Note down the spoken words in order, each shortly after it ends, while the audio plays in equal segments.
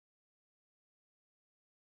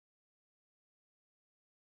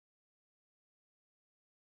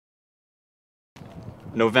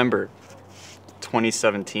November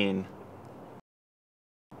 2017.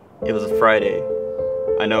 It was a Friday.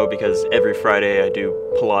 I know because every Friday I do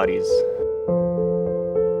Pilates.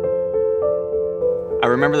 I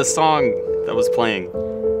remember the song that was playing.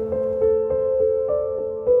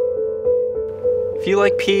 If you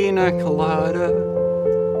like pina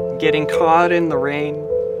colada, getting caught in the rain,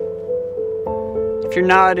 if you're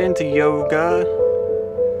not into yoga,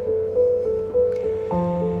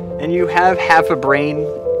 and you have half a brain,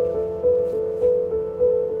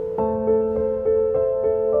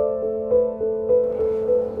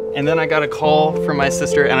 and then I got a call from my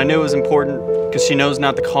sister, and I knew it was important because she knows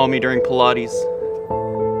not to call me during Pilates.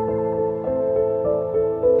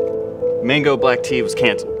 Mango black tea was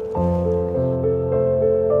canceled.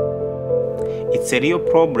 It's a real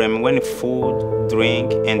problem when food,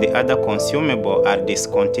 drink, and the other consumables are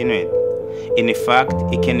discontinued. In fact,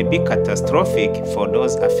 it can be catastrophic for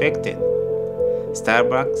those affected.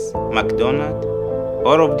 Starbucks, McDonald's,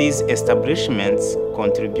 all of these establishments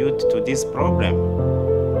contribute to this problem.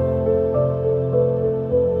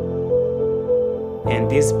 And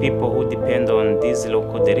these people who depend on these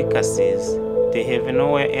local delicacies, they have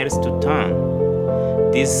nowhere else to turn.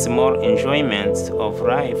 These small enjoyments of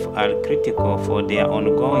life are critical for their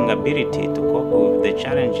ongoing ability to cope with the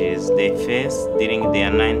challenges they face during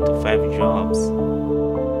their 9-to-5 jobs.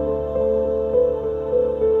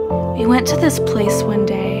 We went to this place one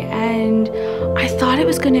day and I thought it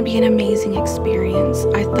was going to be an amazing experience.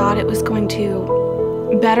 I thought it was going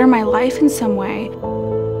to better my life in some way.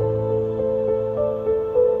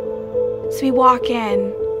 So we walk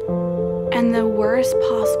in, and the worst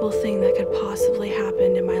possible thing that could possibly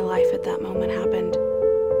happen in my life at that moment happened.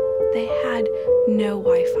 They had no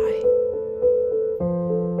Wi-Fi.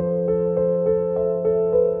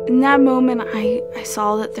 In that moment, I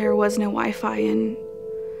saw that there was no Wi-Fi, and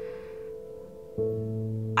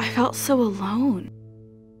I felt so alone.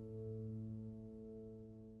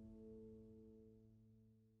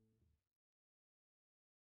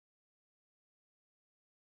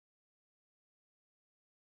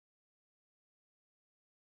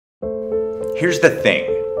 Here's the thing,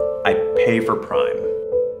 I pay for Prime,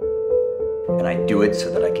 and I do it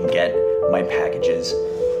so that I can get my packages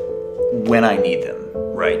when I need them,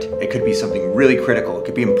 right? It could be something really critical, it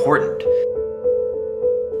could be important.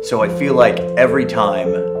 So I feel like every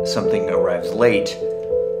time something arrives late,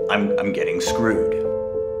 I'm getting screwed.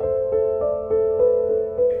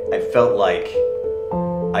 I felt like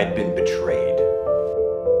I'd been betrayed.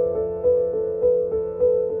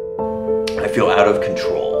 I feel out of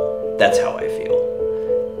control. That's how I feel.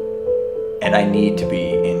 And I need to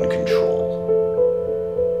be in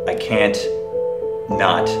control. I can't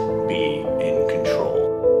not be in control.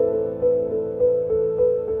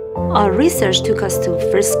 Our research took us to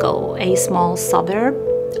Frisco, a small suburb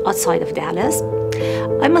outside of Dallas.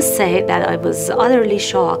 I must say that I was utterly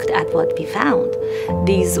shocked at what we found.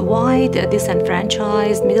 These white,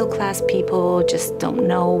 disenfranchised, middle-class people just don't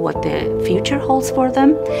know what the future holds for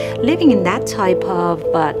them. Living in that type of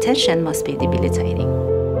tension must be debilitating.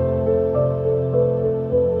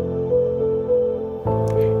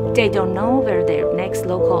 They don't know where their next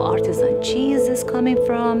local artisan cheese is coming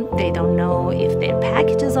from. They don't know if their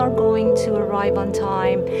packages are going to arrive on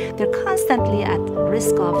time. They're constantly at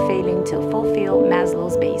risk of failing to fulfill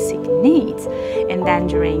Maslow's basic needs,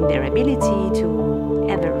 endangering their ability to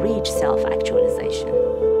ever reach self-actualization.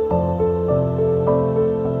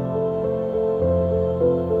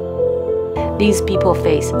 These people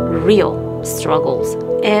face real struggles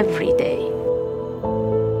every day.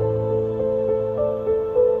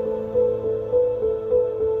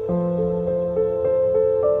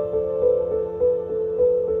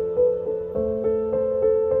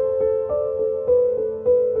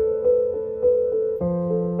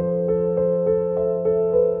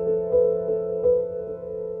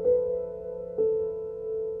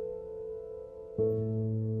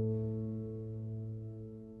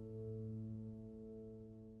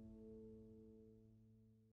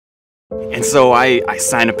 And so I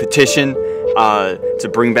signed a petition to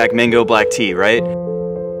bring back mango black tea, right?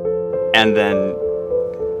 And then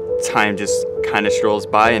time just kind of strolls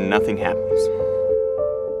by and nothing happens.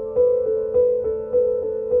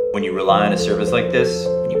 When you rely on a service like this,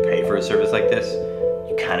 when you pay for a service like this,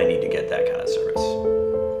 you kind of need to get that kind of service.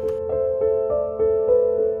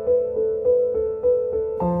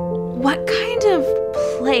 What kind of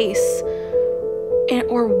place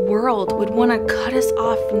or world would want to cut us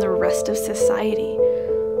off from the rest of society?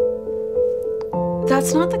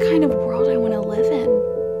 That's not the kind of world I want to live in.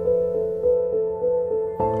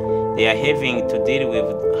 They are having to deal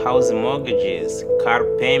with house mortgages, car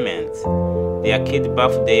payments, their kid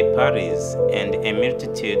birthday parties, and a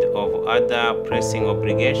multitude of other pressing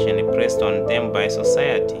obligations placed on them by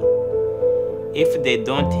society. If they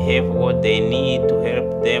don't have what they need to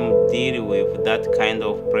help them deal with that kind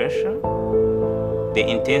of pressure, the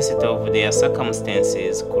intensity of their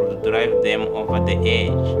circumstances could drive them over the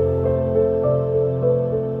edge.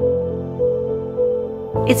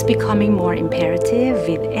 It's becoming more imperative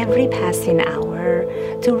with every passing hour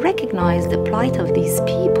to recognize the plight of these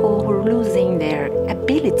people who are losing their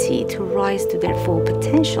ability to rise to their full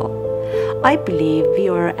potential. I believe we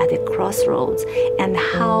are at a crossroads, and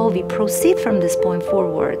how we proceed from this point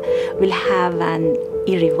forward will have an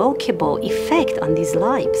irrevocable effect on these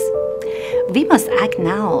lives. We must act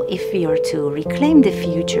now if we are to reclaim the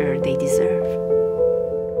future they deserve.